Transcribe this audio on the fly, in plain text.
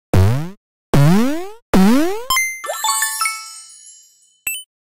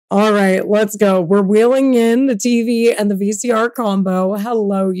right, let's go. We're wheeling in the TV and the VCR combo.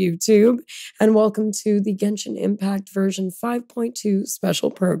 Hello, YouTube, and welcome to the Genshin Impact version 5.2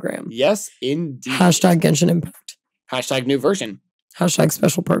 special program. Yes, indeed. Hashtag Genshin Impact. Hashtag new version. Hashtag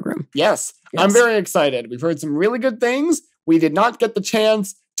special program. Yes, I'm very excited. We've heard some really good things. We did not get the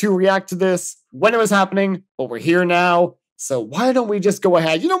chance to react to this when it was happening, but we're here now. So why don't we just go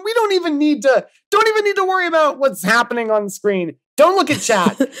ahead? You know, we don't even need to worry about what's happening on the screen. Don't look at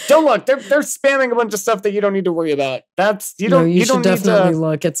chat. Don't look. They're spamming a bunch of stuff that you don't need to worry about. You should definitely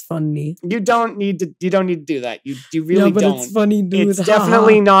look. It's funny. You don't need to do that. You really don't. It's funny, dude. It's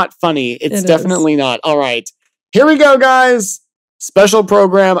definitely not funny. It's definitely not. All right. Here we go, guys. Special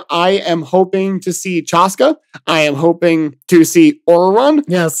program. I am hoping to see Chasca. I am hoping to see Ororon.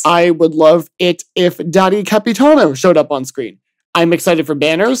 Yes. I would love it if Daddy Capitano showed up on screen. I'm excited for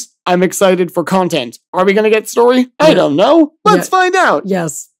banners. I'm excited for content. Are we going to get story? I don't know. Let's find out.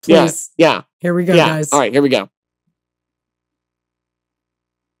 Yes, please. Yeah. Here we go, guys. All right, here we go.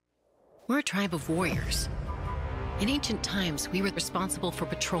 We're a tribe of warriors. In ancient times, we were responsible for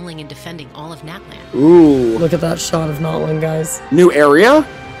patrolling and defending all of Natland. Ooh. Look at that shot of Natland, guys. New area?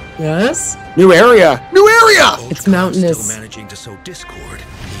 Yes. New area. New area! It's mountainous. Still managing to sow discord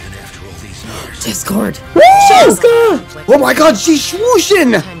even after all these years. Discord. Chasca! Oh my god, she's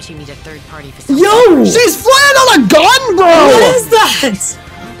swooshing! Sometimes you need a third party Yo! She's flying on a gun, bro! What is that?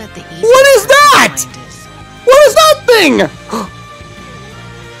 What is that? What is that thing?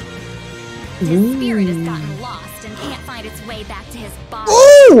 His spirit has gotten lost and can't find its way back to his body.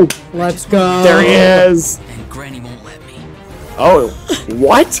 Ooh! Let's go. There he is. And Granny won't let me. Oh,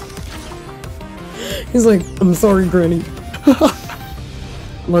 what? He's like, I'm sorry, Granny.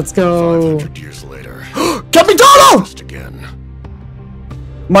 Let's go. 500 years later. Capitano! Just again.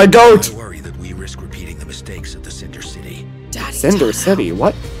 My goat. I worry that we risk repeating the mistakes of the Cinder City. Cinder City?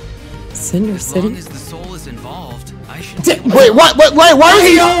 What? Cinder As long City? as the soul is involved, I should. Wait, what? Why are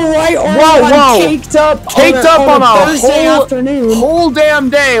you? Whoa! Caked up on a Thursday afternoon. whole damn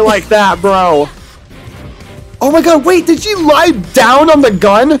day like that, bro. Oh my god, wait, did she lie down on the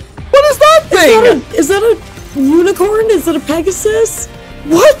gun? What is that thing? Is that a unicorn? Is it a Pegasus?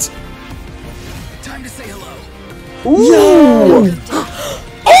 What? Time to say hello. Ooh. Yo!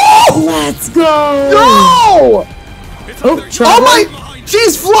 Oh! Let's go! No! Oh, Oh my!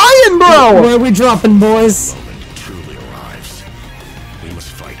 She's flying, bro! Where are we dropping, boys? Moment truly arrives. We must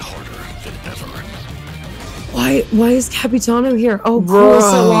fight harder than ever. Why is Capitano here? Oh, Bro. cool.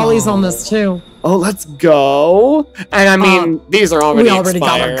 So Wally's on this too. Oh, let's go. And I mean, these are already We already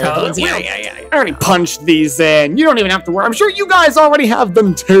got our expired. codes. Yeah. I already punched these in. You don't even have to worry. I'm sure you guys already have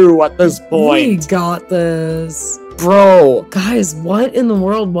them too at this We point. got this. Bro. Guys, what in the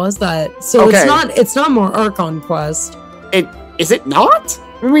world was that? So Okay. it's not more Archon Quest. Is it not?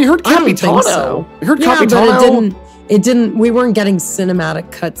 I mean, we heard I don't Capitano. think so. We heard Yeah, Capitano. but it didn't, we weren't getting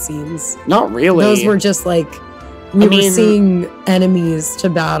cinematic cutscenes. Not really. Those were just like, we were mean- seeing enemies to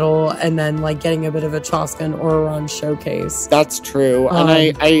battle and then like getting a bit of a Chasca and Ororon showcase. That's true.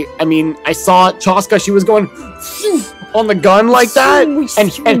 And I mean, I saw Chasca, she was going on the gun like that. And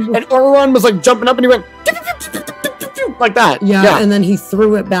Ororon was like jumping up and he went like that. Yeah, and then he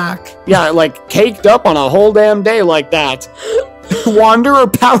threw it back. Yeah, like caked up on a whole damn day like that. Wanderer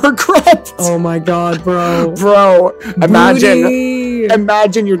power crept. Oh my god, bro. Bro, imagine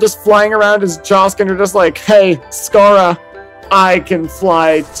Booty. you're just flying around as Chasca and you're just like, hey, Skara, I can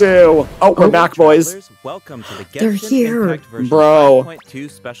fly too. Oh, we're back, boys. Welcome to the They're Genshin here. Impact version Bro. 5.2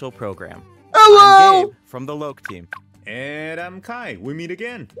 special program. Hello! I'm Gabe from the Loke team. And I'm Kai. We meet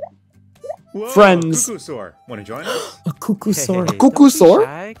again. Whoa, Friends. Cuckoosaur. Want to join us? A cuckoo sword. Hey, cuckoo don't be sword?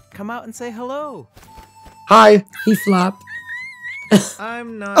 shy. Come out and say hello. Hi. He flopped.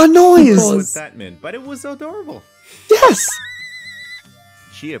 I'm not A noise. sure what that meant, but it was adorable. Yes.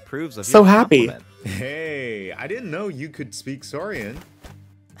 She approves of So your happy. compliment. Hey, I didn't know you could speak Saurian.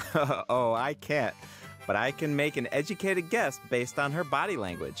 Oh, I can't. But I can make an educated guess based on her body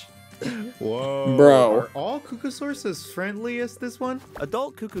language. Whoa. Bro. Are all cuckoosaurs as friendly as this one?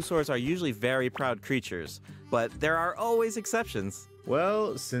 Adult cuckoosaurs are usually very proud creatures, but there are always exceptions.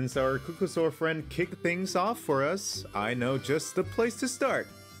 Well, since our cuckoosaur friend kicked things off for us, I know just the place to start.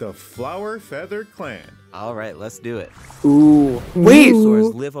 The Flower Feather Clan. All right, let's do it. Ooh. Wait.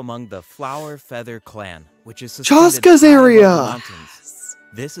 Cuckoosaurs live among the Flower Feather Clan, which is Chasca's suspended high above area. the mountains.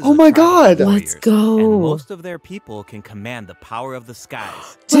 This is Oh a my tribe of God. warriors, Let's go. And most of their people can command the power of the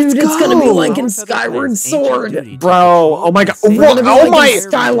skies. Dude, Let's it's gonna be go. like in Flower Feather Skyward Clan's ancient Sword. duty to Bro, patrol oh my God. and save Whoa, the oh entire my- region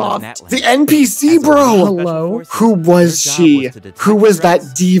of Skyloft. Natland. The NPC, As a bro. result, special Hello? forces, Who was their job she? to detect Who was that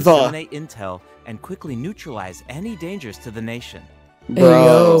threats, diva? disseminate intel, and quickly neutralize any dangers to the nation.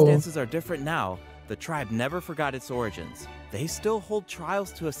 Bro. Circumstances are different now. The tribe never forgot its origins. They still hold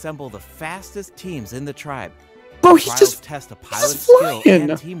trials to assemble the fastest teams in the tribe. Bro, he Trials just test a just pilot's skill flying.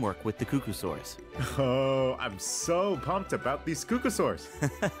 and teamwork with the Cuckoosaurs. Oh, I'm so pumped about these Cuckoosaurs.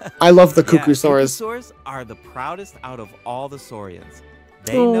 I love the Cuckoosaurs. Cuckoosaurs are the proudest out of all the Saurians.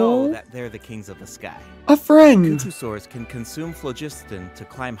 They know that they're the kings of the sky. A friend. Cuckoosaurs can consume phlogiston to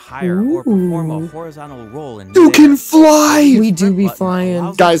climb higher or perform a horizontal roll in You midair. can fly. We do be Button flying.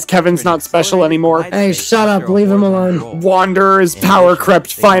 allows Guys, us to Kevin's enter an not special accelerated anymore. glide Hey, state shut up. after a Leave him horizontal alone. roll. Wanderer is In power addition, crept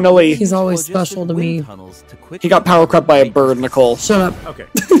they can finally. use He's always phlogiston special to wind me. tunnels to quickly He got power crept by a make bird, Nicole. Shut up. Okay,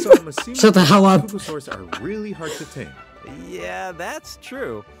 so I'm assuming Shut the hell up. Cuckoosaurs are really hard to tame. Yeah, that's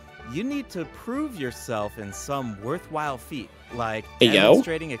true. You need to prove yourself in some worthwhile feat, like Hey, yo.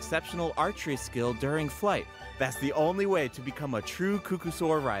 demonstrating exceptional archery skill during flight. That's the only way to become a true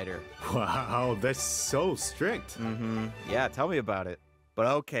Cuckoosaur rider. Wow, that's so strict. Yeah, tell me about it. But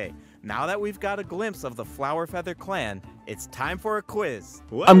okay, now that we've got a glimpse of the Flower Feather clan, it's time for a quiz.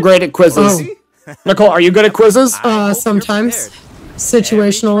 What? I'm great at quizzes. Nicole, are you good at quizzes? I hope you're Sometimes. prepared.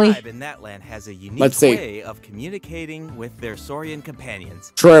 Situationally. Every tribe in that land has a unique Let's see. way of communicating with their Saurian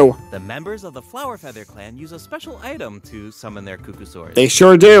companions. True. The members of the Flower Feather clan use a special item to summon their Cuckoosaurs. They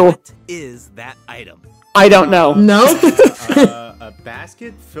sure do. What is that item? I don't know. No. A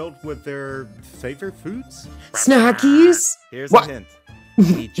basket filled with their favorite foods? Snackies. Here's What? a hint.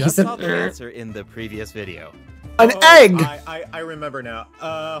 We just said, saw the answer in the previous video. An Oh, egg. I remember now.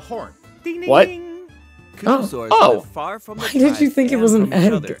 Horn. Ding, ding, What? ding. Cuckoosaurs Oh. live far from the Why did you tribe think it and was an from each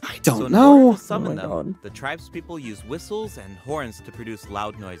egg? other. I don't So in know. order to summon Oh my them, God. the tribe's people use whistles and horns to produce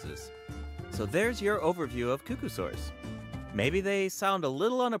loud noises. So there's your overview of Cuckoosaurs. Maybe they sound a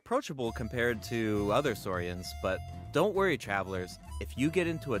little unapproachable compared to other Saurians, but don't worry, travelers. If you get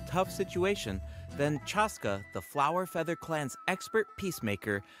into a tough situation, then Chasca, the Flower Feather clan's expert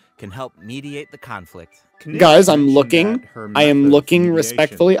peacemaker, can help mediate the conflict. Guys, I'm Mentioned looking. that her I am method of looking mediation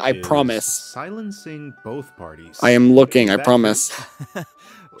respectfully, I is promise. Silencing both parties. I am looking, Is I that promise.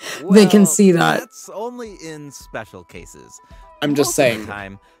 They can see that. That's only in special cases. I'm just Most of saying. the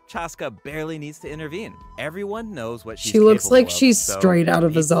time, Chasca barely needs to intervene. Everyone knows what she's She looks capable like of, she's so straight out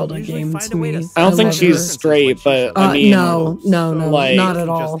of a people Zelda usually game find to a way me. I don't think love she's her. straight, but I mean, no, like- not at She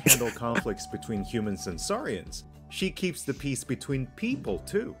all. Just handle conflicts between humans and Saurians. She keeps the peace between people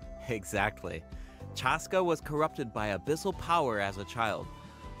too. Exactly. Chasca was corrupted by abyssal power as a child,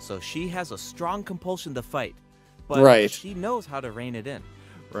 so she has a strong compulsion to fight. But Right. she knows how to rein it in.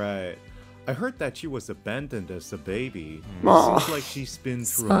 Right. I heard that she was abandoned as a baby. Aw. Seems like she's been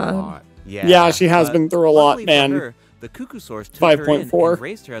through Sad. a lot. Yeah, she has but been through a lot, luckily for man. her, the Cuckoosaurs took her in 5.4. and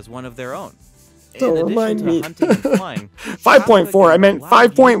raised her as one of their own. Don't In remind addition me. to hunting and flying, 5.4, I Chasca meant gained a lot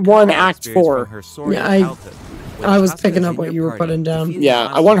of 5.1 unique Act experience 4. from her Saurian Yeah, childhood. When I was Chasca's picking up in what your you were party, putting down. defeating Yeah,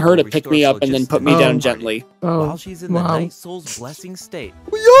 I want her to monsters pick will me restore up and then put phlogiston me in down your gently. Oh, While she's in the wow. Night Soul's blessing state,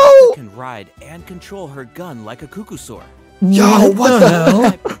 Yo! Chasca can ride and control her gun like a Cuckoosaur. Yo, what the hell?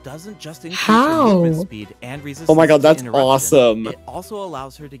 Type doesn't just increase her How? movement speed and resistance Oh my god, to that's interruption, awesome. It also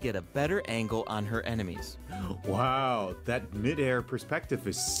allows her to get a better angle on her enemies. Wow, that mid-air perspective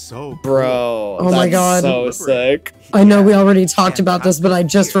is so Bro, Oh my that's God. so sick. I know we Yeah. already talked And about this, but I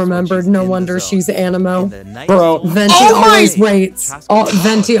Chasca's just fierce when remembered. she's No in the wonder zone. she's In Animo. the Night Bro. Soul Venti Oh my- always waits. Chasca's Oh, power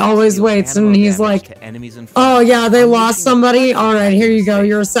Venti always deals waits, animal and he's damage like, to enemies in "Oh front. yeah, they lost Unleashing somebody. a All right, here you go. state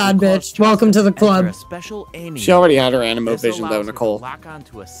You're a sad will bitch. cause Welcome to the Chasca enter club." a special aiming She already mode. had her animo This vision though, allows her to Nicole. lock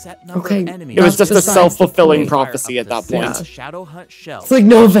onto a set number Okay, of enemies. It was just a Besides the self-fulfilling point. prophecy at that point. Yeah. Shadow Hunt shell. It's like,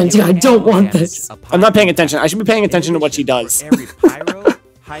 no, Venti, I don't want this. I'm not paying attention. I should be paying attention to what she does. For every pyro,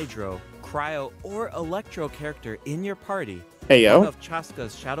 hydro, cryo, or electro character in your party, Hey, one yo. of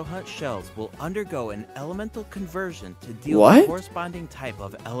Chasca's Shadow Hunt shells will undergo an elemental conversion to deal What? the corresponding type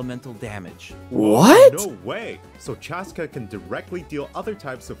of elemental damage. What? No way! So Chasca can directly deal other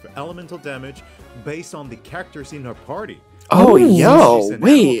types of elemental damage based on the characters in her party. Oh, Ooh. Since yo. she's an animal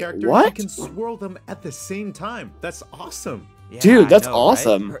Wait, character, She what? can swirl them at the same time. That's awesome. Yeah, Dude, I that's know, right?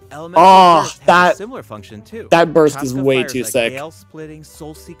 awesome. Her elemental Oh, burst has that- a similar function too. That burst is Chasca way fires too a sick. Gale-splitting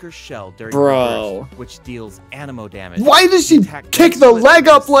Soul Seeker shell during Bro. her burst, which deals animo damage. Why does she Attack kick the then leg splits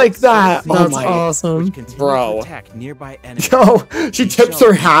up like Soul that? Seeker Oh That's my. awesome. which continue Bro. to attack nearby enemies. Yo, she These tips shells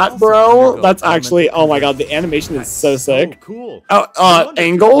her hat, also bro. undergo That's actually, elemental oh my god, conversion. the animation is That's so sick. cool. Oh, No wonder she's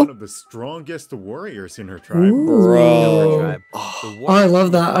Angle? one of the strongest warriors in her tribe. Ooh. Bro. Tribe. The I warriors love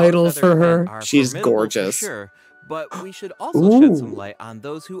of the that Flower idol Feather for clan her. are She's formidable for gorgeous. Sure, but we should also shed some Ooh. light on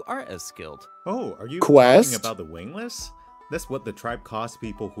those who aren't as skilled. Oh, are you Quest? talking about the wingless? That's what the tribe calls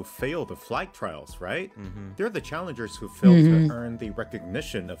people who fail the flight trials, right? They're the challengers who fail to earn the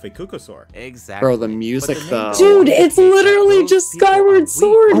recognition of a Kukusaur. Exactly. Bro, the music though. Dude, it's literally just Skyward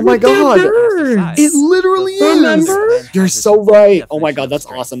Sword. Oh my with their God. birds. It literally is. Remember? You're so right. Oh my God, that's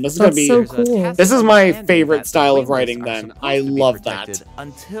awesome. This is gonna That's be so cool. This is my favorite style of writing then. I love that.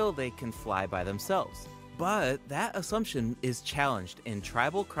 Until they can fly by themselves. But that assumption is challenged in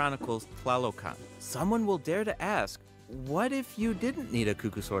Tribal Chronicles Tlalocan. Someone will dare to ask, what if you didn't need a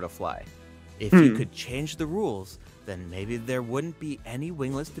Kukusaur to fly? If you could change the rules, then maybe there wouldn't be any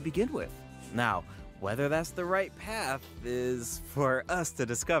wingless to begin with. Now, whether that's the right path is for us to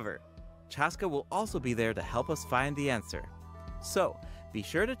discover. Chasca will also be there to help us find the answer. So, be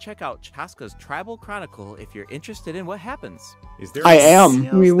sure to check out Chasca's Tribal Chronicle if you're interested in what happens. Is there I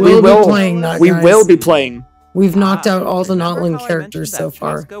am. We will be playing that, We guys. will be playing. We've knocked out all the Remember Notland how I characters so mentioned that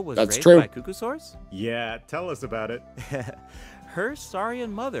far. Chasca was That's raised true. by Kukusaurs? Yeah, tell us about it. Her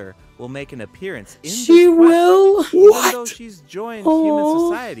Saurian mother will make an appearance in this She quest. will? Even though she's joined Aw. human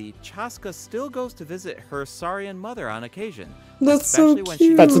society, Chasca still goes to visit her Saurian mother on occasion. That's so especially when she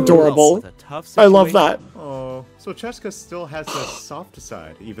cute. That's needs adorable. help with a tough I love situation. that. Oh, so Chasca still has a soft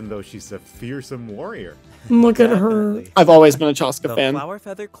side, even though she's a fearsome warrior. Look at her. Definitely. I've always been a Chasca The fan. Flower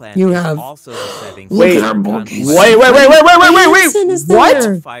Feather Clan You is have. also the setting Look for at the our Archon bookies. quest. Jensen is What?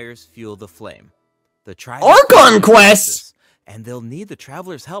 there. Fires fuel the flame. The tribe Archon is quest! and they'll need the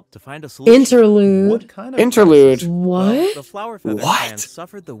traveler's help to find a solution. Interlude. What kind of Interlude. What? The Flower Feather What? Clan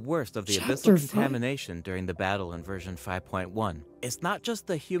suffered the worst of the Chapter abyssal 5? contamination during the battle in version 5.1. It's not just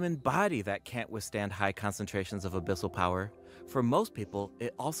the human body that can't withstand high concentrations of abyssal power. For most people,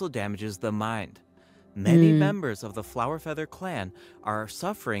 it also damages the mind. Many members of the Flower Feather Clan are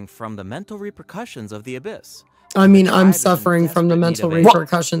suffering from the mental repercussions of the abyss. I mean, The I'm tribe is in suffering from the desperate need mental of aid.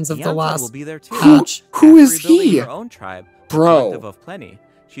 repercussions of the Bianca will last be there too. patch. Who is After rebuilding he? her own tribe, Bro. Collective of Plenty,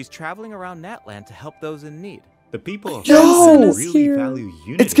 she's traveling around Natland to help those in need. The people of Yo! Jensen is really here. value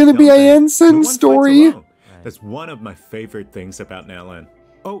unity. It's gonna be don't a they? Jensen No one fights story. alone. That's one of my favorite things about Natland.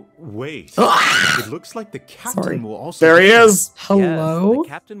 Oh, wait. It looks like the captain Sorry. will also There he be there. is. Hello? Yes, the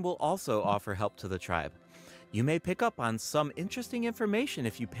captain will also offer help to the tribe. You may pick up on some interesting information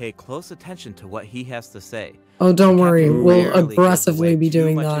if you pay close attention to what he has to say. Oh, don't The worry. captain We'll rarely gives aggressively away be too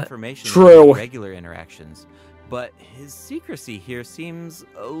doing much that. information in True. his regular interactions, but his secrecy here seems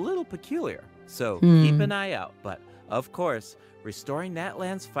a little peculiar. So keep an eye out. But of course, restoring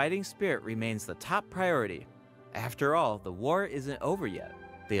Natland's fighting spirit remains the top priority. After all, the war isn't over yet.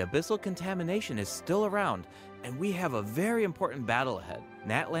 The abyssal contamination is still around, and we have a very important battle ahead.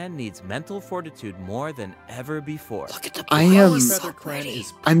 Natland needs mental fortitude more than ever before. I Flower am. Feather Clan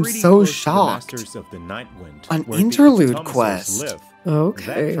is I'm pretty so close to the shocked. Masters of the Nightwind, An where the interlude Atomisaurs quest. live.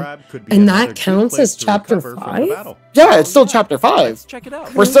 Okay. That tribe could be And another that good counts place as to chapter recover from the 5? battle. Yeah, it's still chapter 5. Let's check it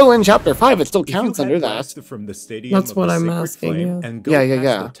out. We're still in chapter 5. It still If you counts head under that. west from the stadium That's of what the I'm Sacred asking, Flame yeah. and go Yeah, past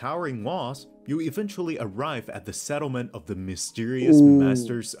yeah. the towering walls, you eventually arrive at the settlement of the mysterious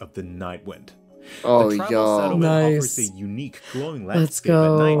Masters of the Nightwind. Oh, the tribal yo. settlement offers Nice. a unique glowing Let's landscape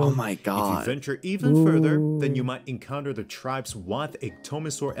go. at night. Oh my If you god. venture even further, then you Ooh. might encounter the tribe's Wath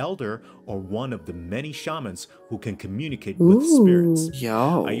Ictomisaur Elder, or one of the many shamans who can communicate with spirits. Ooh.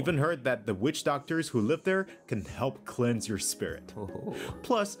 Yo. I even heard that the witch doctors who live there can help cleanse your spirit.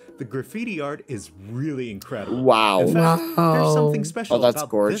 Plus, the graffiti art is really incredible. Wow. In fact, there's something Wow. special Oh, that's about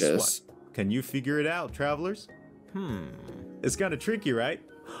gorgeous. this one. Can you figure it out, travelers? It's kind of tricky, right?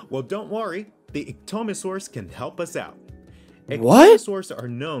 Well, don't worry. The Ictomisaurs can help us out. What? Ictomisaurs are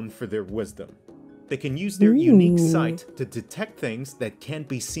known for their wisdom. They can use their unique Ooh. sight to detect things that can't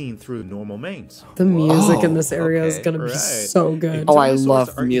be seen through normal means. The music in Oh, this area is okay. going to be Right. so good. Oh, I Ictomisaurs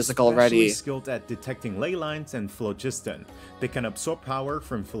love are music especially already. skilled at detecting ley lines and phlogiston. They can absorb power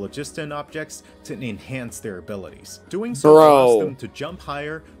from phlogiston objects to enhance their abilities. Doing so Bro. allows them to jump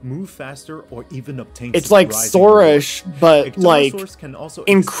higher, move faster, or even obtain It's like surprising Sorish, rewards. but like Ictomisaurs can also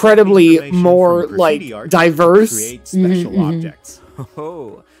incredibly extract information more, from like, graffiti art diverse. to create special objects.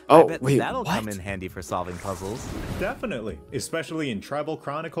 Oh, Oh, I bet wait, that'll come what? in handy for solving puzzles. Definitely, especially in Tribal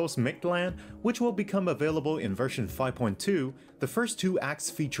Chronicles Mictlan, which will become available in version 5.2. The first 2 acts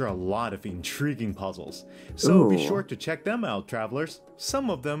feature a lot of intriguing puzzles, so be Ooh. sure to check them out, travelers. Some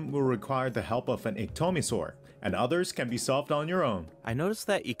of them will require the help of an Ictomisaur, and others can be solved on your own. I noticed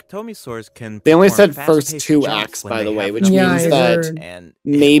that Ictomisaurs can. They only perform said first fast-paced 2 jumps acts, when by they the way, have which enough Yeah, means I that heard. and it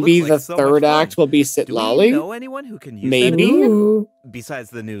maybe looks the like so much third fun. act will be Do we Sitlali. know anyone who can use Maybe? that Ooh. besides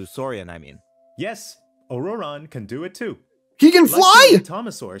the new Saurian? I mean, Yes, Ororon can do it too. He can fly! Like the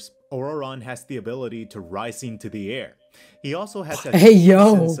Ictomisaurs, Ororon has the ability to rise into the air. He also has a Hey, keen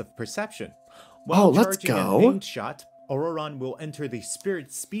yo. sense of perception. Oh, While let's charging go. an aimed shot, Ororon will enter the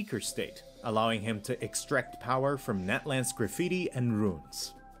Spirit Speaker state, allowing him to extract power from Natlan's graffiti and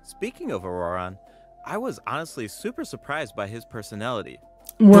runes. Speaking of Ororon, I was honestly super surprised by his personality.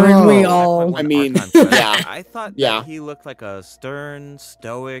 Weren't we all? I mean, yeah. I thought Yeah. that he looked like a stern,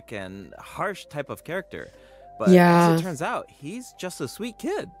 stoic, and harsh type of character. But Yeah. as it turns out, he's just a sweet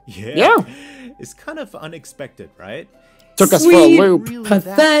kid. Yeah. It's kind of unexpected, right? Took us for a Sweet. loop. Really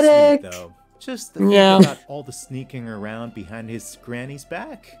Pathetic. that sweet, though. Just think Yeah. about all the sneaking around behind his granny's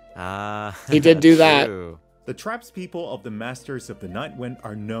back. He did do that. True. The tribespeople of the Masters of the Nightwind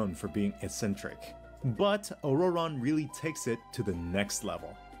are known for being eccentric. But Ororon really takes it to the next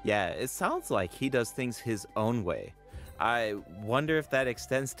level. Yeah, it sounds like he does things his own way. I wonder if that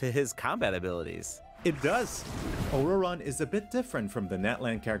extends to his combat abilities. It does. Ororon is a bit different from the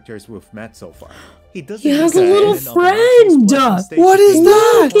Natlan characters we've met so far. He doesn't He has use a the little cannon of the Night Soul's friend. blessing state What to is gain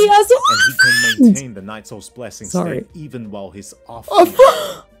that? points, He has a and he can friend. maintain the Night Soul's blessing Sorry. state even while he's off. A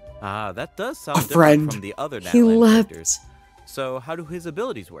field. Ah, that does sound A different friend. from the other He Natlan leapt. characters. So how do his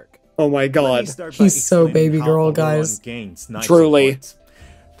abilities work? Oh my Let me god. start by He's so explaining baby how girl, Ororon guys. gains Night Truly. Soul points.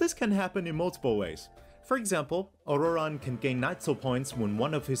 This can happen in multiple ways. For example, Ororon can gain Night Soul points when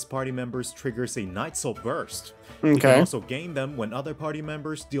one of his party members triggers a Night Soul burst. He Okay. can also gain them when other party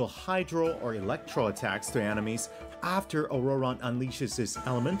members deal Hydro or Electro attacks to enemies after Ororon unleashes his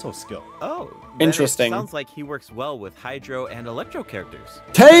elemental skill. Oh, then Interesting. It sounds like he works well with Hydro and Electro characters.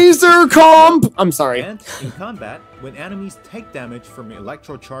 Taser comp! I'm sorry. And in combat, when enemies take damage from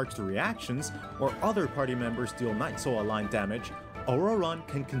electro-charged reactions or other party members deal Night Soul aligned damage, Ororon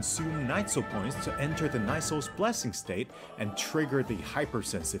can consume Night Soul points to enter the Night Soul's blessing state and trigger the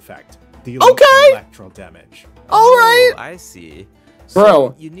Hypersense effect, dealing Okay. electro damage. Alright! Oh, I see.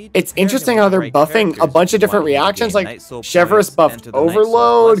 Bro, you need to it's pair him interesting with how the they're right buffing a characters bunch of if you different want him to reactions. gain Like, Night Soul Chevrolet's points, buffed enter the Night Soul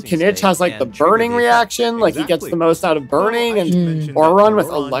Overload. blessing Kinich state, has like the and trigger burning the effect. reaction. Like, he gets Exactly. the most out of burning. Well, I should And mention that Ororon with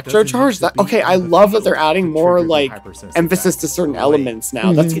Ororon Electro doesn't Charge. need That to be okay, in I the love that field they're to adding more trigger the like Hypersense emphasis effect. to certain Wait, elements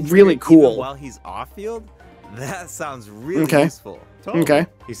now. Mhm. That's He can really trigger it even cool. while he's off field? That sounds really Okay. useful. Totally. Okay.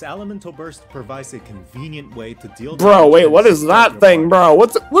 His elemental burst provides a convenient way to deal. Bro, damage wait, and what is support that your thing, party. bro? What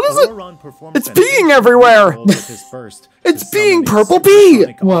is it? Ororon performs It's an peeing instant everywhere. ritual with his burst It's to peeing summon a purple pee.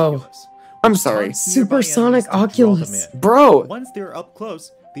 supersonic Whoa. Oculus, I'm which sorry. taunts nearby Supersonic enemies to draw them Oculus. in. Bro, Once they're up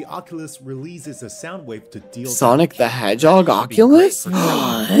close, the Oculus releases a sound wave to deal Sonic damage. the Hedgehog That should be great Oculus? for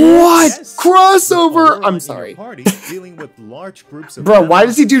What? Yes. Crossover! With I'm Ororon sorry. in your party, dealing with large groups of Bro, why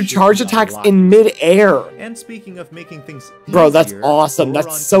does he do enemies charge should be attacks unlocked. in mid-air? And speaking of making things Bro, that's easier, awesome. That's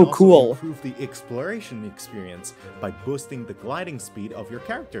Ororon so can also cool. improve the exploration experience by boosting the gliding speed of your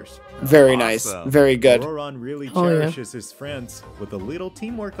characters. Very nice. Awesome. Very good. Ororon really Oh, yeah. cherishes his friends. With a little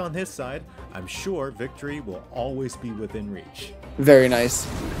teamwork on his side, I'm sure victory will always be within reach. Very nice.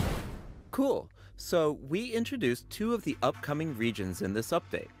 Cool. So we introduced two of the upcoming regions in this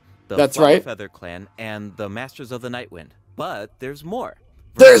update. The That's right. Flowerfeather Clan and the Masters of the Nightwind. But there's more.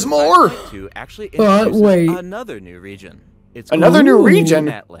 There's Version more! 5.2 actually But introduces wait. another new region. It's Another new Ooh. region?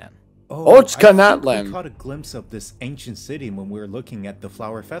 Natlan. Oh, I think Natlan. we caught a glimpse of this ancient city when we were looking at the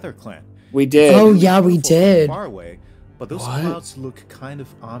Flowerfeather clan. We did. Oh, yeah, we Beautiful from did. Far away, but those What? clouds look kind of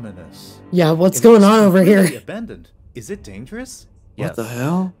ominous. Yeah, what's It going looks on over completely here? Abandoned. Is it dangerous? What the Yes.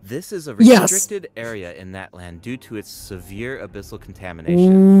 hell? This is a Yes. restricted area in Natlan due to its severe abyssal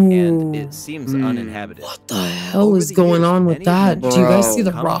contamination, and Ooh. it seems Hmm. uninhabited. What the hell Over is the going years, on with many that? adventurers Do you guys Bro. see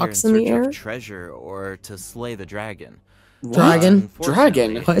the come here rocks in the search of air? treasure or to slay the dragon. Dragon? Dragon?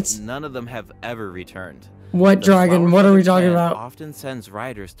 Unfortunately, What? None of them have ever returned. What The dragon? What are we Flowerfeather talking clan about? Often sends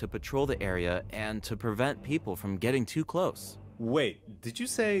riders to patrol the area and to prevent people from getting too close. Wait, did you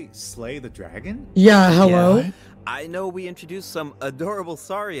say slay the dragon? Yeah, hello? Yeah. I know we introduced some adorable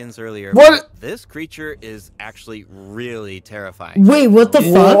saurians earlier. What? But this creature is actually really terrifying. Wait, what the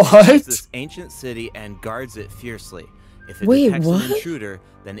It fuck? What? protects this ancient city and guards it fiercely. If it Wait, detects what? an intruder,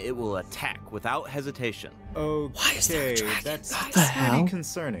 then it will attack without hesitation. Okay, is there a dragon? that's What the pretty hell?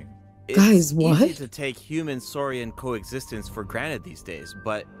 concerning. Guys, It's what? easy to take human-saurian coexistence for granted these days,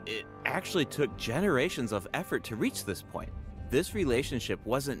 but it actually took generations of effort to reach this point. This relationship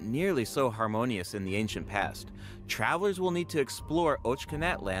wasn't nearly so harmonious in the ancient past. Travelers will need to explore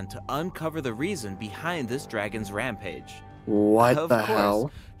Ochkanatland to uncover the reason behind this dragon's rampage. What Of the course,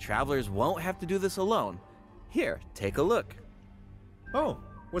 hell? travelers won't have to do this alone. Here, take a look. Oh,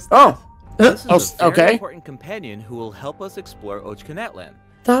 what's that? Oh, This is Oh, a very okay. important companion who will help us explore Ochkanatland.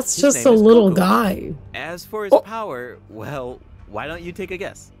 That's His just name a is little Coco. guy. As for his Oh. power, well, why don't you take a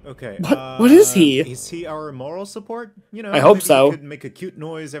guess? Okay. What is he? Is he our moral support? You know, I hope maybe so. He could make a cute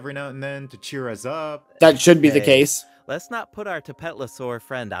noise every now and then to cheer us up. that should be the Hey. case. Let's not put our Tapetlosaur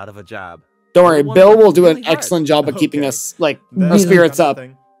friend out of a job. Don't worry, Little ones Bill are will do an really hard. excellent job of keeping Okay. us, like, That's our the spirits kind of up.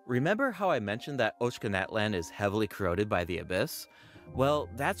 thing. Remember how I mentioned that Oshkanatlan is heavily corroded by the Abyss? Well,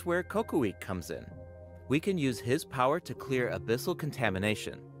 that's where Kokuik comes in. We can use his power to clear abyssal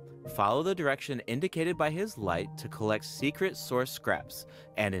contamination. Follow the direction indicated by his light to collect secret source scraps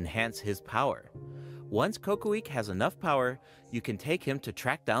and enhance his power. Once Kokuik has enough power, you can take him to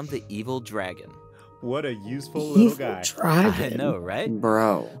track down the evil dragon. What a useful little Evil guy. I dragon. know, right?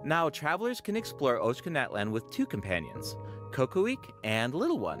 Bro. Now, travelers can explore Oshkanatlan with two companions, Kokuik and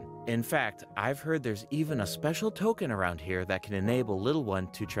Little One. In fact, I've heard there's even a special token around here that can enable Little One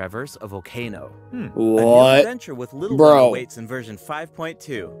to traverse a volcano. A new What? adventure with Little Bro. One awaits in version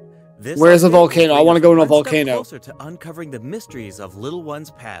 5.2. This Where's a update will volcano? I bring wanna us go in a one step volcano. Closer to uncovering the mysteries of Little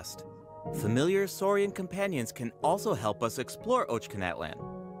One's past. Familiar Saurian companions can also help us explore Oshkanatlan.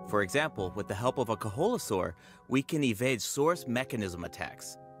 For example, with the help of a Kaholasaur, we can evade source mechanism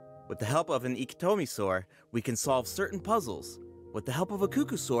attacks. With the help of an Ikitomisaur, we can solve certain puzzles. With the help of a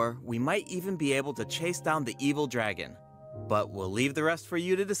Kukusaur, we might even be able to chase down the evil dragon. But we'll leave the rest for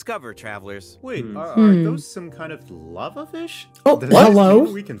you to discover, travelers. Wait, are Hmm. those some kind of lava fish? Oh, Does that hello?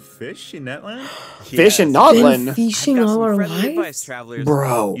 mean we can fish in that land? Fish in Yes. Been Nodland. fishing I've got all some our friendly advice, lives? travelers.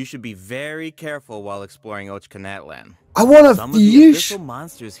 Bro. You should be very careful while exploring Oshkanatlan. I want to Some of the fish. abyssal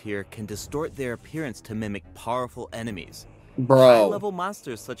monsters here can distort their appearance to mimic powerful enemies. Bro. High-level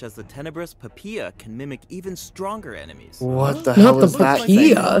monsters such as the tenebrous Papilla can mimic even stronger enemies. What the Not hell the is that papilla.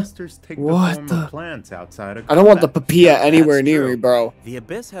 thing? Monsters take What the form the- of plants outside of I don't want the combat. papilla anywhere That's near true. me, bro. The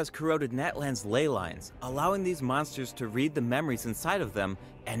Abyss has corroded Natlan's ley lines, allowing these monsters to read the memories inside of them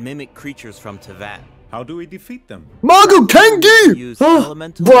and mimic creatures from Tevat. How do we defeat them? Magu Kengi! Use Oh,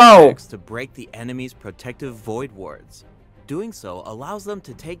 elemental bro. attacks to break the enemy's protective void wards. Doing so allows them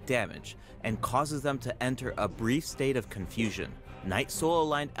to take damage and causes them to enter a brief state of confusion. Night Soul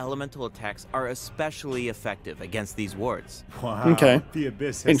aligned elemental attacks are especially effective against these wards. Wow. Okay. The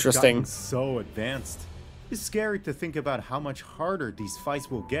Abyss has Interesting. gotten so advanced. It's scary to think about how much harder these fights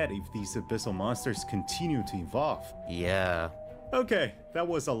will get if these abyssal monsters continue to evolve. Yeah. Okay, that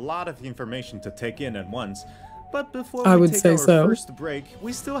was a lot of information to take in at once. But before I we would take say our so. first break,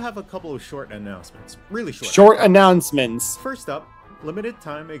 we still have a couple of short announcements. Really short. Short announcements. First up, limited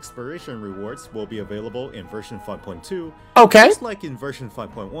time expiration rewards will be available in version 5.2. Okay. Just like in version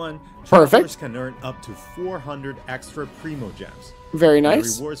 5.1, Perfect. travelers can earn up to 400 extra Primo Gems. Very The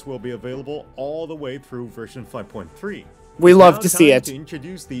nice. rewards will be available all the way through version 5.3. We love Now to see time it. To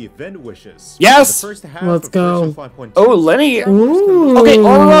introduce the event wishes. Yes! The first half Let's of go. version 5.2. Oh, Lenny. Ooh. Okay,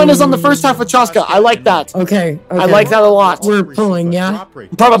 Ororon is on the first half of Chasca. I like that. Okay, I okay. like that a lot. We're pulling, yeah?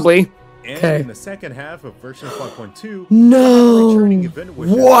 Probably. And Okay. in the second half of version 5.2, No. returning event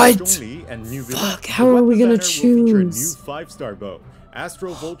wishes What? Zhongli and new villain. Fuck, The how are we weapon gonna banner will feature a new choose? 5-star bow,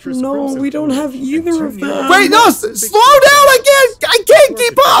 Astro Vulture's No, Crimson we don't have Plumage, either and two of new them. Wait, no, slow down! I can't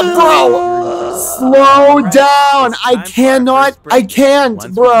keep up, bro! Slow down! I cannot, I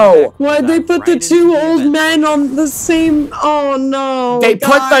can't, bro! Why'd they put the two old men on the same? Oh no! They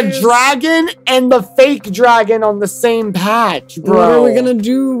put the guys. dragon and the fake dragon on the same patch, bro. What are we gonna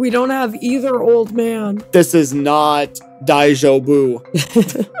do? We don't have either old man. This is not Daijobu.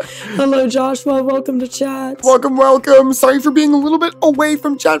 Hello, Joshua. Welcome to chat. Welcome, welcome. Sorry for being a little bit away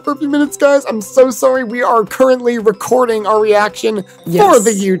from chat for a few minutes, guys. I'm so sorry. We are currently recording our reaction for Yes.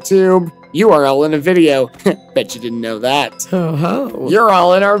 the YouTube URL in a video. Bet you didn't know that. Oh ho. You're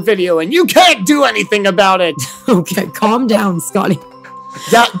all in our video and you can't do anything about it. Okay, calm down, Scotty.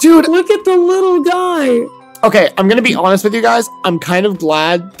 Yeah, dude. Look at the little guy. Okay, I'm gonna be honest with you guys. I'm kind of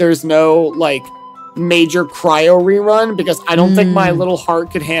glad there's no, like, major cryo rerun because I don't think my little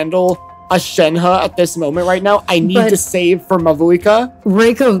heart could handle a Shenhe at this moment right now. I need to save for Mavuika.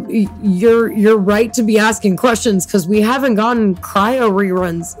 Reiko, you're right to be asking questions because we haven't gotten cryo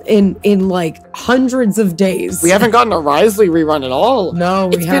reruns in like hundreds of days. We haven't gotten a Risley rerun at all. No,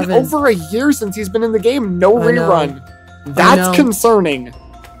 we It's haven't. been over a year since he's been in the game. No I know. rerun. I That's know. concerning.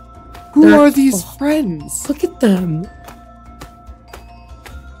 Who They're- are these friends? Look at them.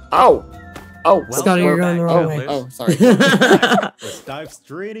 Oh. Oh, Scotty, you're going the wrong way. Oh, sorry. Let's dive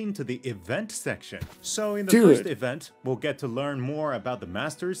straight into the event section. So in the Dude. first event, we'll get to learn more about the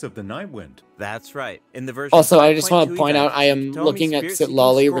Masters of the Nightwind. That's right. In the version Also, I just want to 5.2 point out event, I am Hitomi looking at Spirit Sit Seeking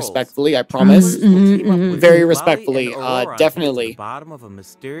Lolly Scrolls. respectfully, I promise. Travelers will team up with Very Lolly respectfully, and Ororon to get to definitely. the bottom of a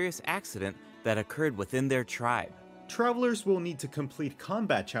mysterious accident that occurred within their tribe. Travelers will need to complete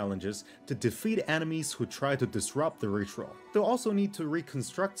combat challenges to defeat enemies who try to disrupt the ritual. They'll also need to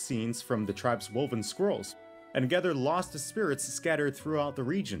reconstruct scenes from the tribe's woven scrolls. and gather lost spirits scattered throughout the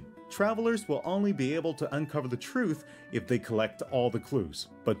region. Travelers will only be able to uncover the truth if they collect all the clues.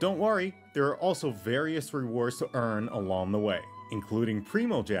 But don't worry, there are also various rewards to earn along the way, including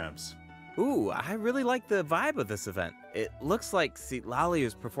Primo Jams. Ooh, I really like the vibe of this event. It looks like Citlali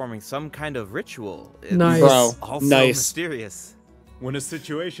is performing some kind of ritual. It's Nice. Bro, also nice. mysterious. When a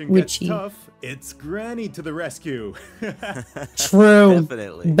situation Witchy. gets tough, it's Granny to the rescue. True.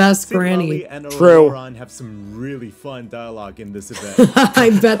 Definitely. Best Citlali granny. and True. Ororon have some really fun dialogue in this event. I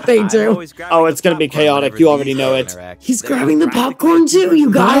bet they I'm do. always grabbing Oh, the it's gonna be popcorn chaotic. whenever You already these know two it. interact. He's They're grabbing the practically popcorn a too, you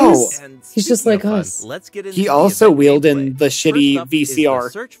two-person guys. battle. And He's just speaking like of fun, us. Let's get into He the also event wheeled gameplay. in the shitty First up is the VCR.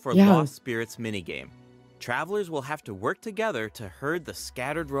 Search for Yeah. Lost Spirits minigame. Travelers will have to work together to herd the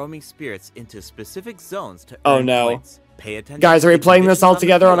scattered roaming spirits into specific zones to Oh, earn no. points. Pay attention Guys, to are we the playing this conditions all on the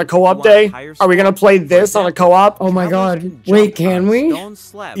together on a field if co-op you want a day? higher Are we gonna score. play For this on a example, co-op? Oh my travelers God. can Wait, jump can on we? stone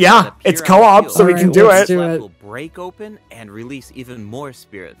slabs Yeah, that it's appear on the co-op, field. so we Alright, can do let's it. do Slabs it. will break open and release even more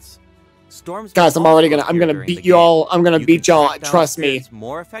spirits. Storms Guys, will I'm already also gonna, I'm appear gonna during beat the you game. all. I'm gonna You beat can y'all. track down Trust me. spirits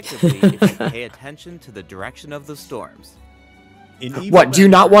more effectively if you pay attention to the direction of the storms. In Evil What? Do you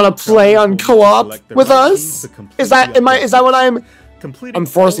not Vanguard, want to play travelers on will need to co-op select the with right us? teams to complete Is that? the Am I? Is that what objectives. I'm? Completing I'm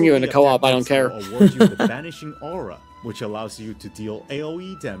forcing all you of into the co-op, I don't objectives care. will award you the Vanishing Aura, which allows you to deal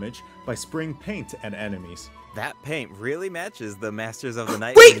AoE damage by spraying paint at enemies. That paint really matches the Masters of the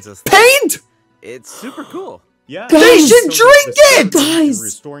Night Wait, Wind's aesthetic. paint! It's super cool. Yeah, They so should does drink the it! Spirit Ring in Guys!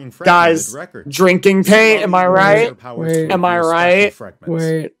 restoring fragmented Guys, records. drinking paint. Am I right? Wait. Am I right?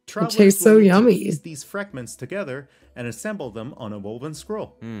 Wait, it Travelers tastes will so need to yummy. piece these fragments together and assemble them on a woven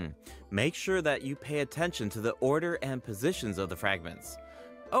scroll. Make sure that you pay attention to the order and positions of the fragments.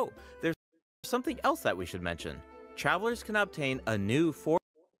 Oh, there's something else that we should mention. Travelers can obtain a new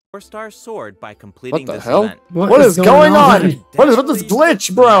 4-star sword by completing What the this hell? event. What is going on? What is with this Definitely glitch, fits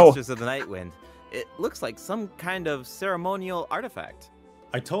the bro? Masters of the Night Wind. It looks like some kind of ceremonial artifact.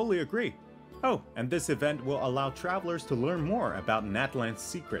 I totally agree. Oh, and this event will allow travelers to learn more about Natland's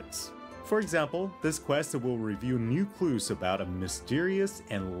secrets. For example, this quest will reveal new clues about a mysterious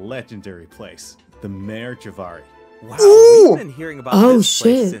and legendary place, the Mare Javari. Wow, Ooh! we've been hearing about Oh, this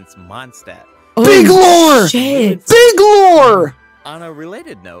place shit. since Mondstadt. Oh, Big lore! Shit. Big lore! On a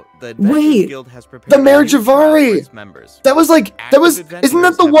related note, the Adventurers Wait. Guild has prepared The a Mare new trial for Javari. its members. That was like, Active isn't that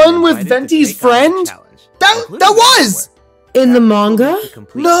adventurers the have one been with invited to Venti's take on the friend? challenge, That including was! the In the Travelers will manga? need to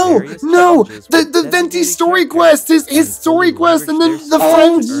complete No, various no, challenges the with Venti designated story characters quest, his and story fully quest, and leverage then their the skills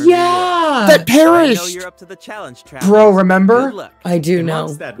friend to earn rewards. that I know perished. you're up to the challenge, Travelers. Bro, remember? Good luck. I do In know.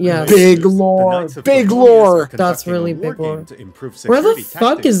 Mondstadt Yes. Related Big News, the lore, Knights of big Favonius lore. are That's conducting really a war big lore. game to improve Where the security fuck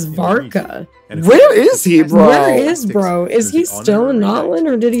tactics is in the region. Varka? And if Where you is he, test bro? Where these is tactics bro? Is through he the still in honorary Notland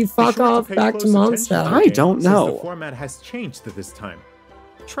night. or did he Be fuck sure to off pay back to close attention the Mondstadt? I game, don't since know. the format has changed this time.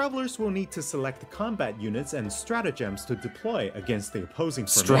 Travelers will need to select combat units and stratagems to deploy against the opposing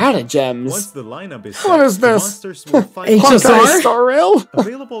formation. Once Stratagems. the lineup is What set, is the this? monsters will fight HSR? Hawkeye Star Rail?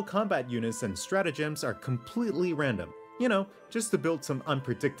 Available combat units and stratagems are completely random. You know, just to build some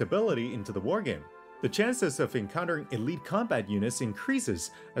unpredictability into the wargame. The chances of encountering elite combat units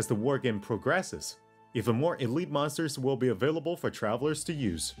increases as the wargame progresses. Even more elite monsters will be available for travelers to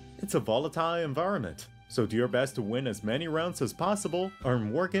use. It's a volatile environment, so do your best to win as many rounds as possible,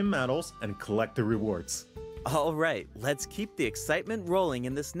 earn wargame medals, and collect the rewards. All right, let's keep the excitement rolling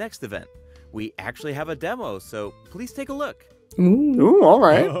in this next event. We actually have a demo, so please take a look. Ooh. Ooh,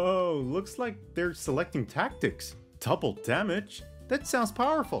 alright. Oh, looks like they're selecting tactics. Double damage? That sounds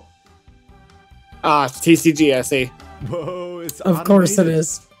powerful. Ah, it's TCG, I see. Whoa, it's Of course it automated.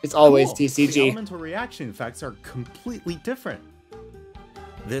 is. It's always Cool. The TCG. elemental reaction effects are completely different.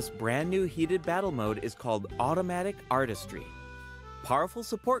 This brand new heated battle mode is called Automatic Artistry. Powerful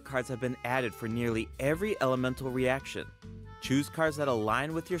support cards have been added for nearly every elemental reaction. Choose cards that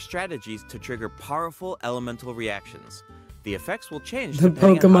align with your strategies to trigger powerful elemental reactions. The effects will change The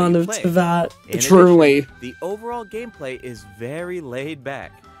depending on how Pokemon you of play. Tevat. In Truly. addition, the overall gameplay is very laid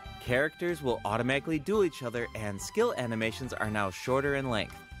back. Characters will automatically duel each other and skill animations are now shorter in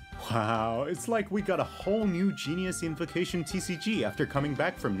length. Wow, it's like we got a whole new Genius Invocation TCG after coming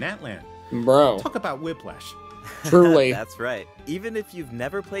back from Natland. Bro, Talk about whiplash. truly. That's right. Even if you've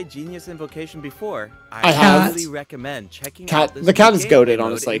never played Genius Invocation before, I have. highly recommend checking Cat- out this the cat new is gameplay goated, mode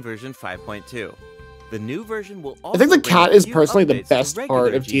honestly. in version 5.2. The new version will also I think the bring cat a is few personally the updates to best regular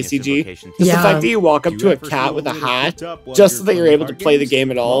part of Genius TCG. Invocation Just the Yeah. fact that you walk up Do to you a ever cat feel with a little hat, cooped up while just so that you're you're able playing to play the card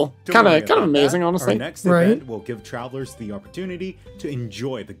game at all. Well, don't Kind worry of about amazing, that. honestly. Our next Right. event will give travelers the opportunity to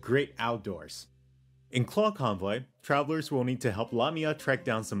enjoy the great outdoors. In Claw Convoy, travelers will need to help Lamia track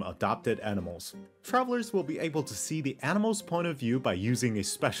down some adopted animals. Travelers will be able to see the animal's point of view by using a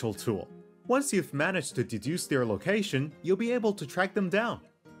special tool. Once you've managed to deduce their location, you'll be able to track them down.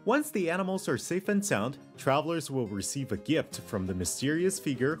 Once the animals are safe and sound, travelers will receive a gift from the mysterious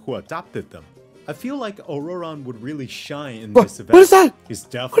figure who adopted them. I feel like Ororon would really shine in this event. What is that? He's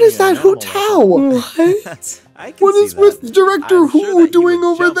definitely What is that an animal hotel? What? I can What see is with that. Director I'm Who sure that he doing would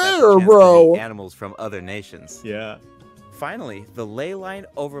over jump at the there, chance to bro? meet animals from other nations. Yeah. Finally, the Leyline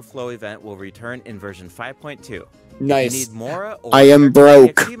Overflow event will return in version 5.2. Nice. If you need Mora or I am certain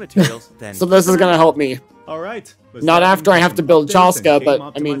broke. EXP materials, then So this is gonna help me. Alright. Not after I have to build Chasca, but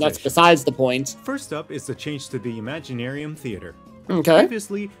I mean, that's optimization. besides the point. First up is the change to the Imaginarium Theater. Okay.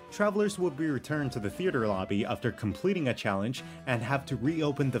 Previously, travelers would be returned to the theater lobby after completing a challenge and have to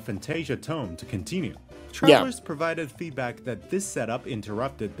reopen the Fantasia Tome to continue. Travelers provided feedback that this setup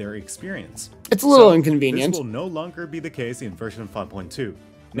interrupted their experience. It's a little So, inconvenient. This will no longer be the case in version 5.2.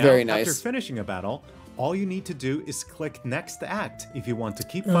 Now, Very after nice. finishing a battle, all you need to do is click Next Act if you want to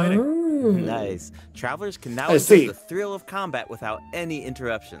keep fighting. Oh. Nice. Travelers can now I enjoy see. the thrill of combat without any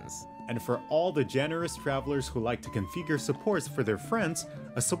interruptions. And for all the generous travelers who like to configure supports for their friends,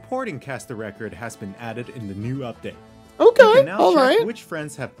 a supporting caster record has been added in the new update. You Okay, can now check alright. which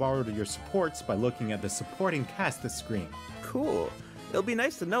friends have borrowed your supports by looking at the supporting cast screen. Cool. It'll be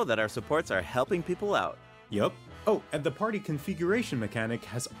nice to know that our supports are helping people out. Yup. Oh, and the party configuration mechanic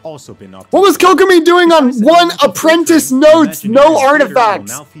has also been updated. What was Kokomi doing on Besides one elemental apprentice filtering, notes? No Imaginary Theater will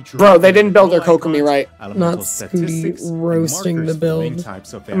artifacts. now feature Bro, they didn't build their control Kokomi icons, right. elemental Not Scooty statistics, and roasting markers the for main build.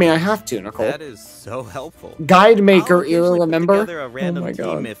 types of I mean, I animals. have to, Nicole. That is so helpful. Guide Maker I'll era, occasionally put remember? together a random my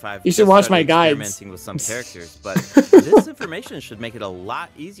God. team if I've You should just watch started my guides. experimenting with some characters, but this information should make it a lot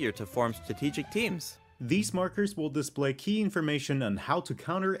easier to form strategic teams. These markers will display key information on how to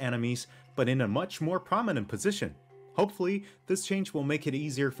counter enemies, but in a much more prominent position. Hopefully, this change will make it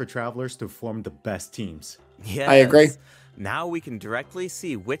easier for travelers to form the best teams. Yes. I agree. Now we can directly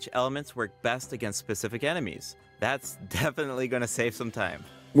see which elements work best against specific enemies. That's definitely going to save some time.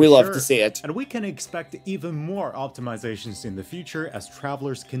 We love Sure. to see it. And we can expect even more optimizations in the future as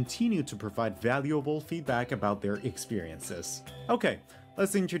travelers continue to provide valuable feedback about their experiences. Okay,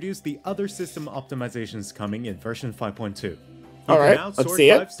 let's introduce the other system optimizations coming in version 5.2. You Alright, can now let's sort see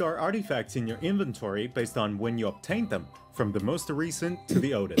it. 5-star artifacts in your inventory based on when you obtained them, from the most recent to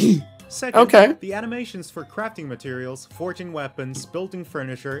the oldest. Second, Okay. the animations for crafting materials, forging weapons, building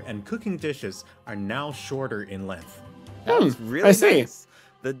furniture, and cooking dishes are now shorter in length. That's really I see. nice.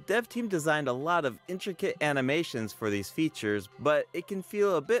 The dev team designed a lot of intricate animations for these features, but it can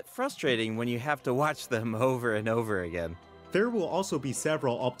feel a bit frustrating when you have to watch them over and over again. There will also be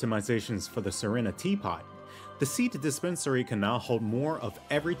several optimizations for the Serena Teapot. The seed dispensary can now hold more of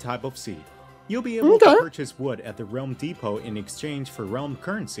every type of seed. You'll be able to purchase wood at the Realm Depot in exchange for Realm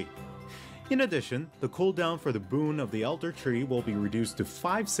currency. In addition, the cooldown for the boon of the Elder Tree will be reduced to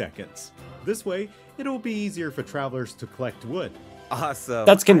 5 seconds. This way, it will be easier for travelers to collect wood. Awesome.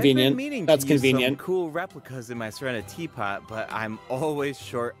 That's I've been convenient. meaning That's to use convenient. some cool replicas in my Serena Teapot, but I'm always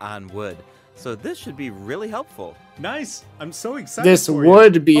short on wood. So this should be really helpful. Nice! I'm so excited This for you.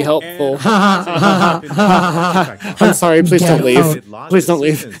 would be Oh, helpful. and- I'm sorry, please don't leave. Lock Please don't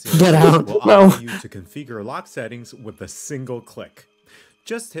leave. assistance Get out. Will No. allow you to configure lock settings with a single click.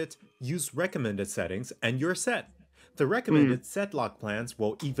 Just hit Use Recommended Settings and you're set. The recommended set lock plans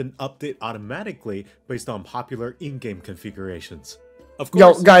will even update automatically based on popular in-game configurations. Of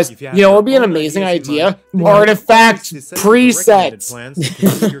Yo, course, guys, if have you know what your would be an own amazing ideas in idea? mind, then you Artifact can always disable the recommended presets. plans to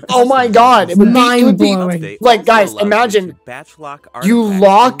configure Oh my custom god, it would be, Mind-blowing. Update like, also guys, allows you imagine to batch lock you artifacts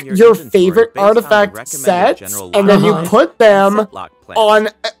lock in your inventory favorite based on the artifact recommended sets, general and then you lock put them set lock plan. on.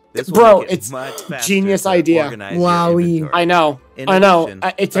 This will Bro, make it it's much faster genius to idea. organize your Wowie. inventory. I know, In I know.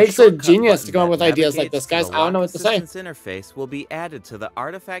 addition, It takes a shortcut genius to button go in that with ideas like navigates this, guys. to I don't know the what to say. lock assistance interface will be added to the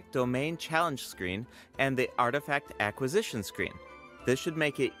Artifact Domain Challenge screen and the Artifact Acquisition screen. This should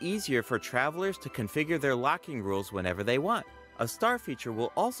make it easier for travelers to configure their locking rules whenever they want. A star feature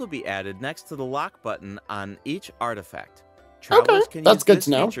will also be added next to the lock button on each artifact. Travelers can that's use good this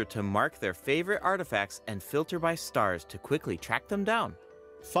to know. feature to mark their favorite artifacts and filter by stars to quickly track them down.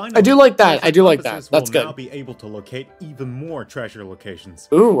 Finally, I do like that. treasure I do like that. compasses That's will now good. be able to locate even more treasure locations.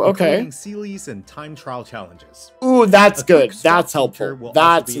 Ooh, okay. Including Sealies and time trial challenges. Ooh, that's A good. quick That's swap feature helpful. will also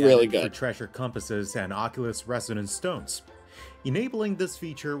That's be really added for good. treasure compasses and Oculus resonance stones. Enabling this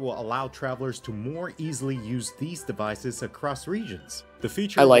feature will allow travelers to more easily use these devices across regions. The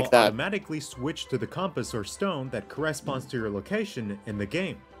feature I like will that. automatically switch to the compass or stone that corresponds to your location in the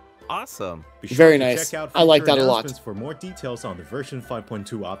game. Awesome. Be sure Very to nice. check out I like future that a lot. announcements for more details on the version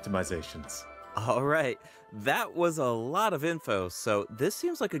 5.2 optimizations. All right, that was a lot of info, so this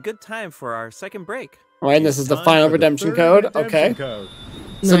seems like a good time for our second break. All right, and this is the Time final for redemption third code. redemption Okay. code.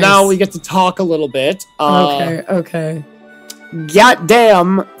 So now we get to talk a little bit. Okay.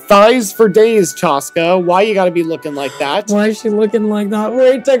 Goddamn, thighs for days, Chasca. Why you gotta be looking like that? Why is she looking like that?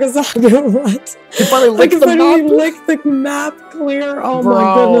 Wait, Takasaka, what? You finally licked the map? Lick the map clear? Oh Bro.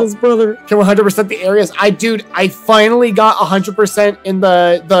 my goodness, brother. Can 100% the areas. I finally got 100% in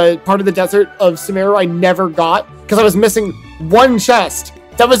the part of the desert of Sumeru I never got because I was missing one chest.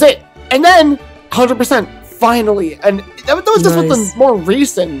 That was it. And then 100% finally. And that was just with the more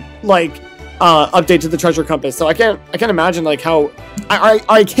recent update to the treasure compass. So I can't imagine like how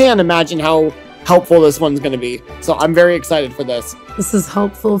I can imagine how helpful this one's going to be. So I'm very excited for this. This is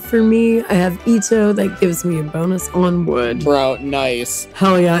helpful for me. I have Ito that gives me a bonus on wood. Bro, nice.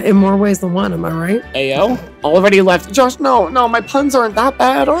 Hell yeah, in more ways than one, am I right? Ayo, already left. Josh, no, my puns aren't that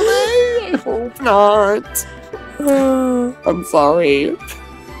bad, are they? I hope not. I'm sorry.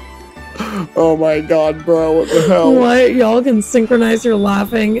 Oh my god, bro, what the hell? What? Y'all can synchronize your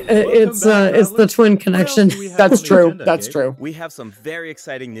laughing. It's the twin connection. That's true. That's true. We have some very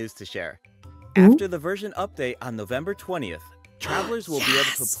exciting news to share. After the version update on November 20th, travelers will be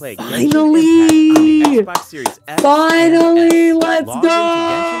able to play Finally! Genshin Impact on the Xbox Series X. Finally, let's Log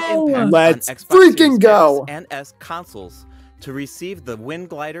go! into Genshin Impact Let's on Xbox freaking Series go! X and S consoles to receive the Wind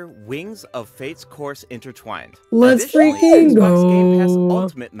Glider Wings of Fate's Course Intertwined. Let's Additionally, freaking Xbox Game Pass go!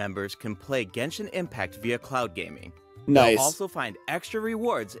 Ultimate members can play Genshin Impact via cloud gaming. Nice. They'll also find extra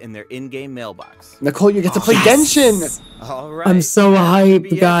rewards in their in-game mailbox. Nicole, you get to play Genshin! All right. I'm so that should be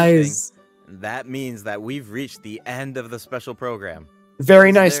hyped, guys. That means that we've reached the end of the special program.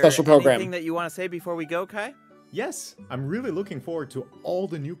 Very nice Is there special program. Anything that you want to say before we go, Kai? Yes, I'm really looking forward to all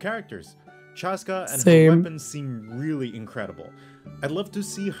the new characters. Chasca and Same. her weapons seem really incredible. I'd love to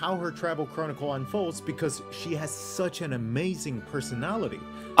see how her travel chronicle unfolds because she has such an amazing personality.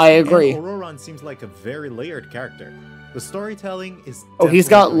 I agree. And Ororon seems like a very layered character. The storytelling is Oh, he's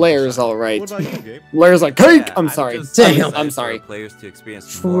got definitely layers, shine. all right. What about you, Gabe? Layers like cake! Yeah, I'm sorry. just Damn. excited I'm for sorry. Players to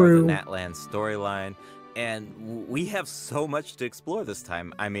experience more of True. the Natlan storyline, and we have so much to explore this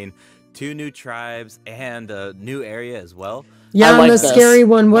time. I mean, 2 new tribes and a new area as well. Yeah, I like the this. scary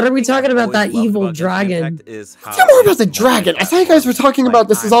one. What are we thing I've talking about? always That loved evil about Genshin dragon. Impact is how Tell more about it's the dragon. I thought you guys were talking Like, about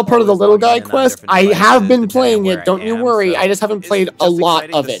this is I'm all part of the always little logging guy in on quest. different I devices have been depending on playing where it, don't you am, worry. so I just haven't it's played a just lot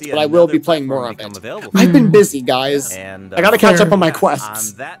exciting of to it, see but I will be another playing more of platform it. become available. I've been busy, guys. And, I gotta catch up on my yeah,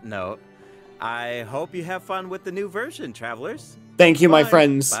 quests. On that note, I hope you have fun with the new version, travelers. Thank you, my Bye.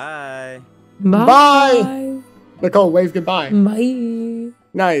 friends. Bye. Bye. Nicole, wave goodbye. Bye.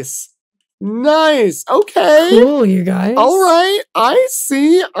 Nice. Nice. Okay. Cool, you guys. All right. I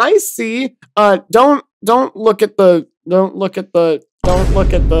see. Don't look at the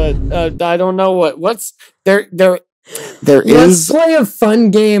I don't know what's there Let's is play a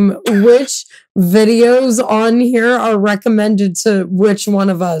fun game. Which videos on here are recommended to which one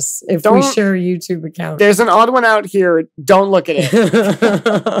of us if we Don't- share a YouTube account? there's an odd one out here. Don't look at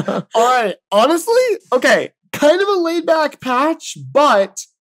it. All right. Honestly, okay. Kind of a laid back patch, but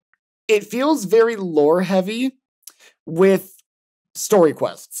it feels very lore heavy with story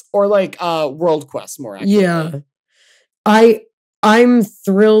quests or like world quests more accurately. Yeah. I'm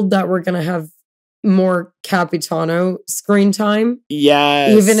thrilled that we're gonna have more Capitano screen time.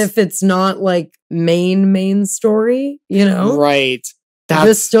 Yes. Even if it's not like main story, you know? Right.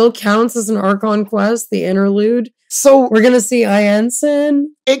 This still counts as an Archon quest, the interlude. So We're gonna see Ianson.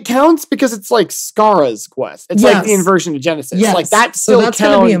 it counts because it's like Skara's quest. It's like the Yes. inversion of Genesis. Yes. Like that So still that's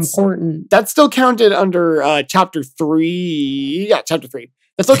counts. gonna be important. That still counted under chapter 3. Yeah, chapter 3.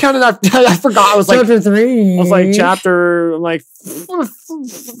 That still counted after I forgot. I was like Chapter 3. I was like chapter like 4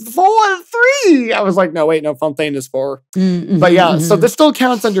 3. I was like, no, wait, no, Fontaine is 4. But yeah, so this still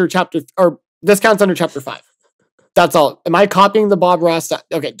counts under this counts under chapter 5. That's all. Am I copying the Bob Ross?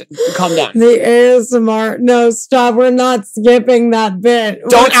 Okay, calm down. the ASMR. No, stop. We're not skipping that bit.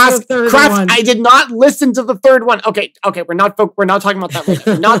 Don't What's ask. the third Kraft, one? I did not listen to the third one. Okay. We're not talking about that. Right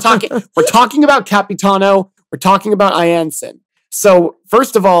now. We're not talking. We're talking about Capitano. We're talking about Ianson. So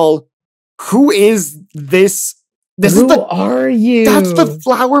first of all, who is this? Who are you? That's the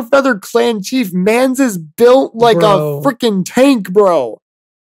Flower Feather Clan chief. Mans is built like Bro. a freaking tank, bro.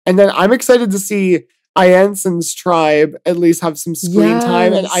 And then I'm excited to see Ianson's tribe at least have some screen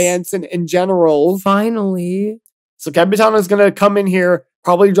time and Yes. Ianson in general. Finally. So Capitano is going to come in here,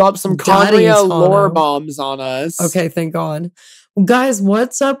 probably drop some Daddy Conria Tano. lore bombs on us. Okay, thank God. Well, guys,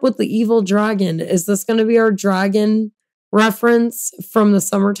 what's up with the evil dragon? Is this going to be our dragon reference from the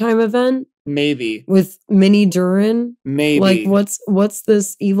summertime event Maybe. with Mini Durin? Maybe. Like, what's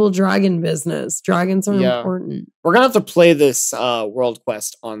this evil dragon business? Dragons are Yeah. important. We're going to have to play this world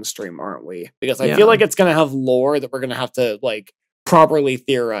quest on stream, aren't we? Because I Yeah. feel like it's going to have lore that we're going to have to like properly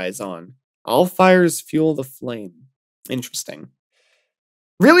theorize on. All fires fuel the flame. Interesting.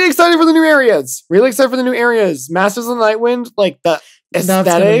 Really excited for the new areas. Really excited for the new areas. Masters of the Nightwind, like the aesthetic.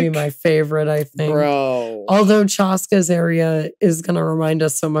 That's going to be my favorite, I think. Bro. Although Chasca's area is going to remind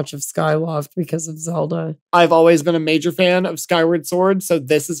us so much of Skyloft because of Zelda. I've always been a major fan of Skyward Sword, so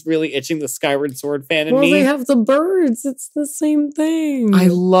this is really itching the Skyward Sword fan in me. Well, they have the birds. It's the same thing. I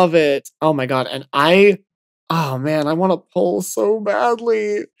love it. Oh my god. And oh man, I want to pull so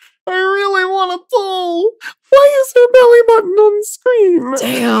badly. I really want to pull. Why is her belly button on screen?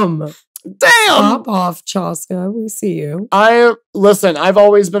 Damn. Pop off, Chasca. We see you. Listen, I've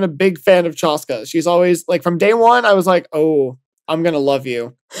always been a big fan of Chasca. She's always, like, from day one, I was like, oh, I'm going to love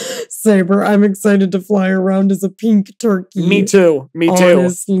you. Saber, I'm excited to fly around as a pink turkey. Me too.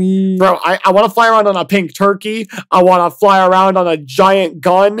 Honestly. Bro, I want to fly around on a pink turkey. I want to fly around on a giant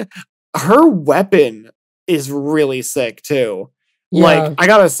gun. Her weapon is really sick, too. Yeah. Like, I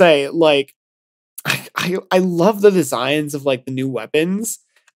gotta say, like, I love the designs of, like, the new weapons.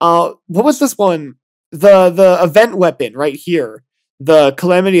 What was this one? The event weapon right here. The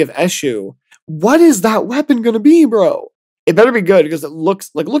Calamity of Eshu. What is that weapon gonna be, bro? It better be good because it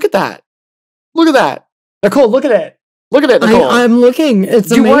looks like, look at that. Look at that. Nicole, look at it. Look at it, Nicole. I'm looking.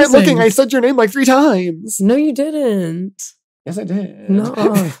 It's amazing. You weren't looking. I said your name like 3 times. No, you didn't. Yes, I did. No.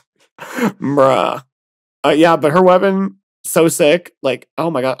 Bruh. Yeah, but her weapon, so sick. Like,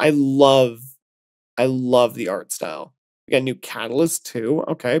 oh my god, I love the art style. We got new catalyst too.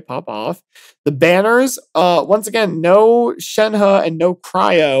 Okay, pop off. The banners, once again, no Shenhe and no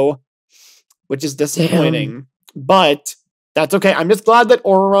Cryo, which is disappointing. But that's okay. I'm just glad that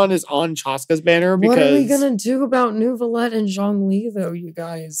Ororon is on Chasca's banner because... What are we going to do about Nuvolette and Zhongli, though, you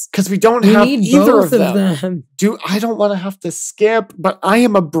guys? Because we don't have either both of them. I don't want to have to skip, but I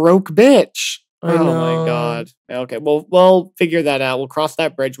am a broke bitch. I know. Oh my god. Okay, well, we'll figure that out. We'll cross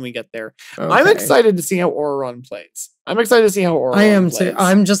that bridge when we get there. Okay. I'm excited to see how Ororon plays. I am too.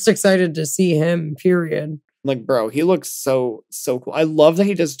 I'm just excited to see him, period. Like, bro, he looks so cool. I love that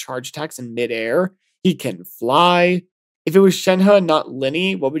he does charge attacks in midair. He can fly. If it was Shenhe, not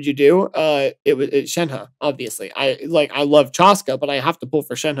Linny, what would you do? It's Shenhe, obviously. I love Chasca, but I have to pull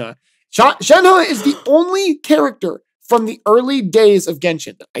for Shenhe. Shenhe is the only character from the early days of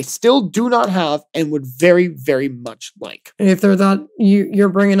Genshin that I still do not have and would very, very much like. If they're that, you're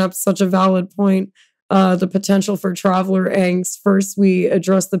bringing up such a valid point. The potential for Traveler angst. First, we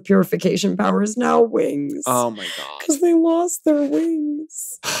address the purification powers, now wings. Oh my god. Because they lost their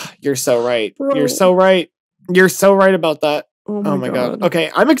wings. You're so right. Bro. You're so right. You're so right about that. Oh my god.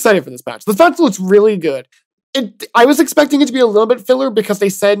 Okay, I'm excited for this patch. This patch looks really good. I was expecting it to be a little bit filler because they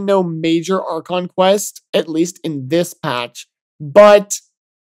said no major Archon quest, at least in this patch. But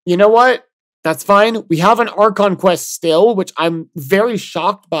you know what? That's fine. We have an Archon quest still, which I'm very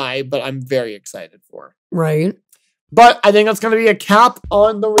shocked by, but I'm very excited for. Right. But I think that's going to be a cap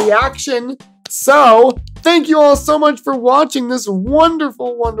on the reaction. So, thank you all so much for watching this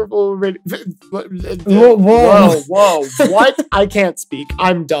wonderful, wonderful video. Whoa. What? I can't speak.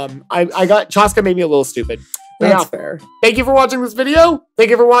 I'm dumb. Chasca made me a little stupid. That's fair. Thank you for watching this video.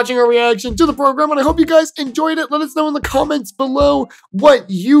 Thank you for watching our reaction to the program, and I hope you guys enjoyed it. Let us know in the comments below what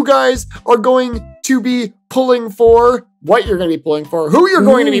you guys are going to be pulling for, what you're going to be pulling for, who you're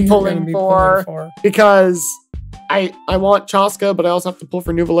going to be pulling for, because I want Chasca, but I also have to pull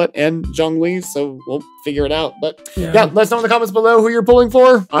for Nuvolette and Zhongli, so we'll figure it out. But yeah, let us know in the comments below who you're pulling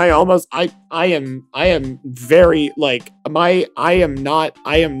for. I am very, like, I am not.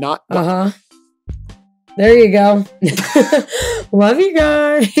 There you go. Love you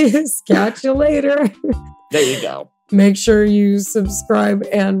guys. Catch you later. There you go. Make sure you subscribe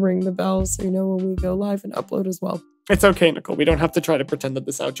and ring the bell so you know when we go live and upload as well. It's okay, Nicole. We don't have to try to pretend that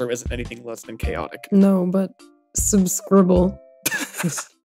this outro isn't anything less than chaotic. No, but subscribble.